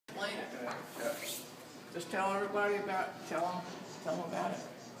Just tell everybody about, tell them about it.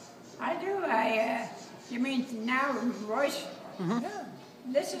 I do. You mean now voice? Mm-hmm. Yeah.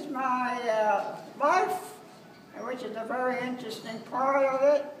 This is my life, which is a very interesting part of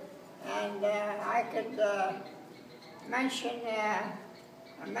it. And I could mention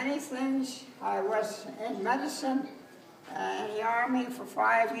many things. I was in medicine in the Army for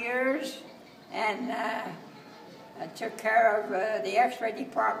 5 years, and I took care of the X-ray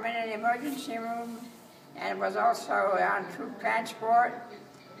department in the emergency room, and was also on troop transport.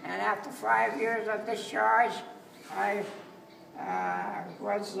 And after 5 years of discharge, I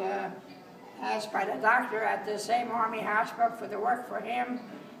was asked by the doctor at the same Army hospital to work for him.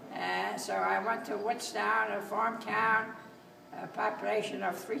 So I went to Woodstown, a farm town, a population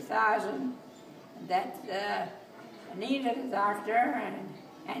of 3,000 that needed a doctor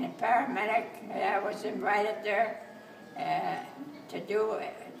and a paramedic. I was invited there to do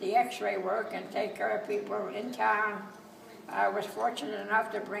the X-ray work and take care of people in town. I was fortunate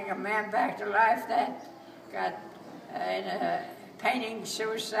enough to bring a man back to life that got in a painting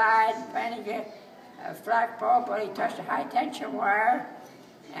suicide, painting a flagpole, but he touched a high-tension wire,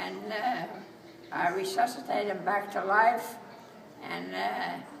 and I resuscitated him back to life. And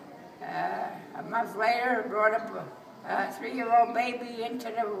a month later, brought up a 3-year-old baby into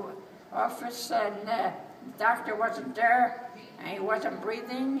the office, and the doctor wasn't there, and he wasn't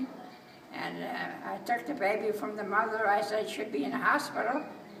breathing. And I took the baby from the mother. I said, should be in the hospital.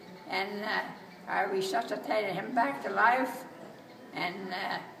 And I resuscitated him back to life. And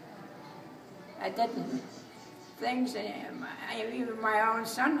I did things. Even my own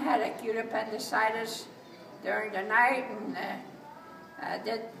son had acute appendicitis during the night. And I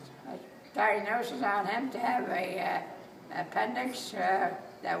did a diagnosis on him to have a appendix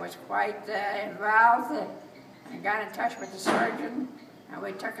that was quite involved. I got in touch with the surgeon. And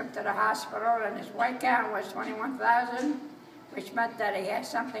we took him to the hospital, and his white count was 21,000, which meant that he had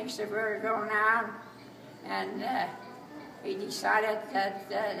something severe going on. And he decided that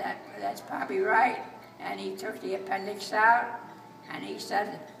that's probably right. And he took the appendix out, and he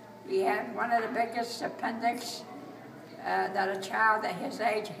said he had one of the biggest appendix that a child at his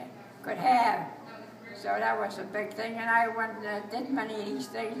age could have. So that was a big thing, and I went and did many of these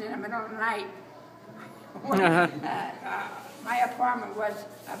things in the middle of the night. My apartment was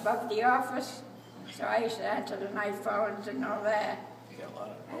above the office, so I used to answer the night phones and all that.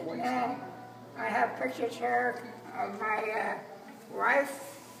 And, I have pictures here of my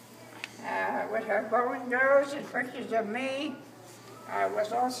wife with her bow and girls, and pictures of me. I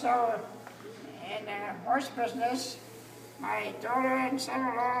was also in the horse business. My daughter and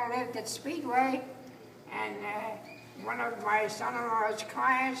son-in-law lived at Speedway, and one of my son-in-law's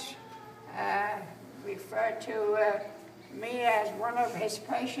clients referred to me as one of his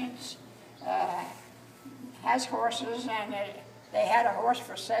patients, has horses, and they had a horse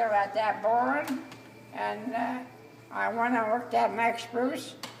for sale at that barn. And I went and looked at Max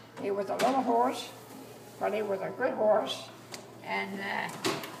Bruce. He was a little horse, but he was a good horse. And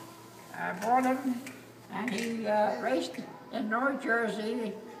I bought him, and he raced in North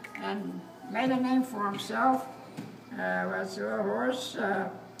Jersey and made a name for himself. Was a little horse.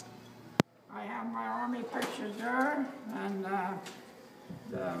 I have my Army pictures there, and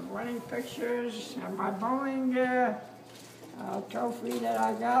the wedding pictures, and my bowling trophy that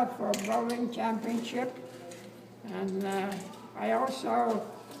I got for a bowling championship. And I also,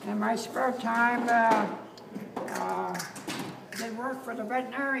 in my spare time, did work for the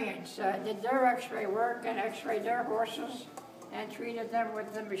veterinarians, did their X-ray work and X-rayed their horses and treated them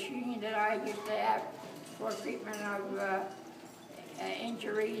with the machine that I used to have for treatment of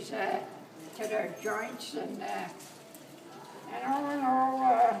injuries to their joints. And all in all,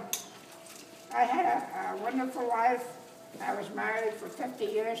 I had a wonderful life. I was married for 50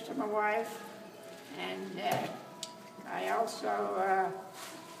 years to my wife, and I also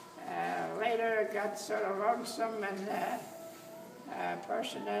later got sort of lonesome, and a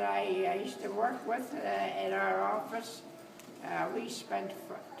person that I used to work with in our office, we spent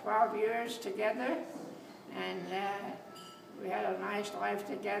 12 years together, and we had a nice life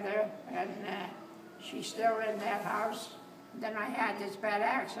together, and she's still in that house. Then I had this bad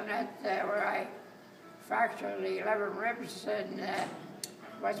accident where I fractured the 11 ribs and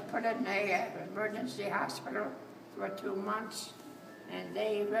was put in an emergency hospital for 2 months. And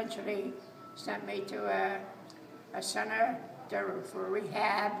they eventually sent me to a center for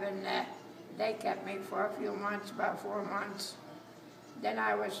rehab, and they kept me for a few months, about 4 months. Then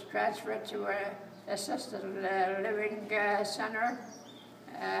I was transferred to an assisted living center,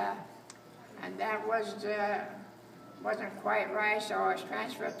 and that wasn't quite right, so I was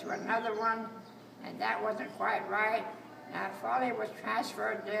transferred to another one. and that wasn't quite right. Now, Foley was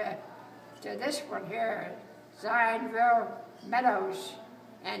transferred to this one here, Zionsville Meadows,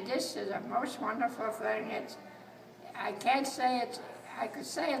 and this is a most wonderful thing. I can't say I could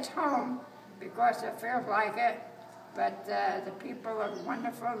say it's home because it feels like it, but the people are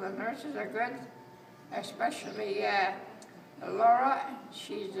wonderful, the nurses are good, especially Laura,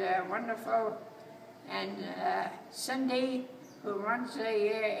 she's wonderful, and Cindy, who runs the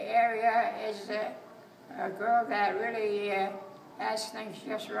area, is a girl that really has things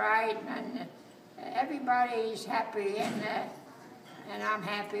just right, and everybody's happy, and I'm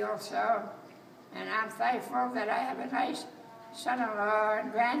happy also, and I'm thankful that I have a nice son-in-law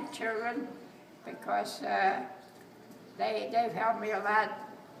and grandchildren, because they've helped me a lot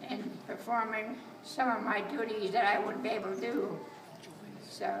in performing some of my duties that I wouldn't be able to do.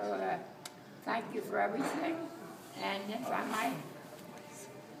 So thank you for everything, and if I might.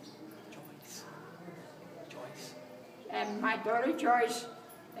 And my daughter Joyce,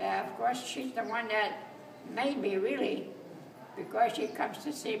 of course, she's the one that made me really, because she comes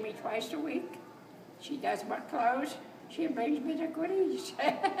to see me twice a week. She does my clothes. She brings me the goodies.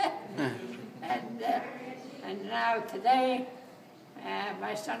 And now today,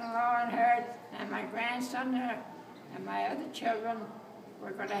 my son-in-law and her, and my grandson, and my other children,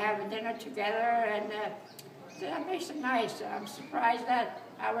 we're going to have a dinner together, and that makes it nice. I'm surprised that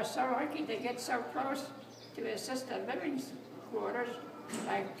I was so lucky to get so close to assisted living quarters.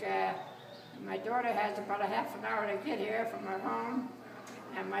 Like my daughter has about a half an hour to get here from her home,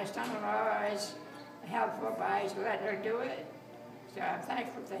 and my son-in-law is helpful by letting her do it. So I'm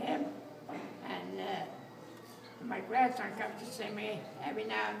thankful to him. And my grandson comes to see me every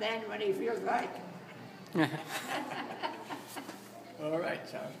now and then when he feels like. All right,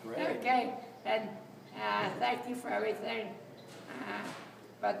 sounds great. Okay, and thank you for everything.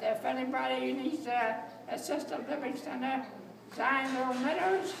 But if anybody needs assisted living center, Zionsville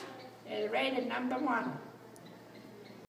Meadows is rated #1.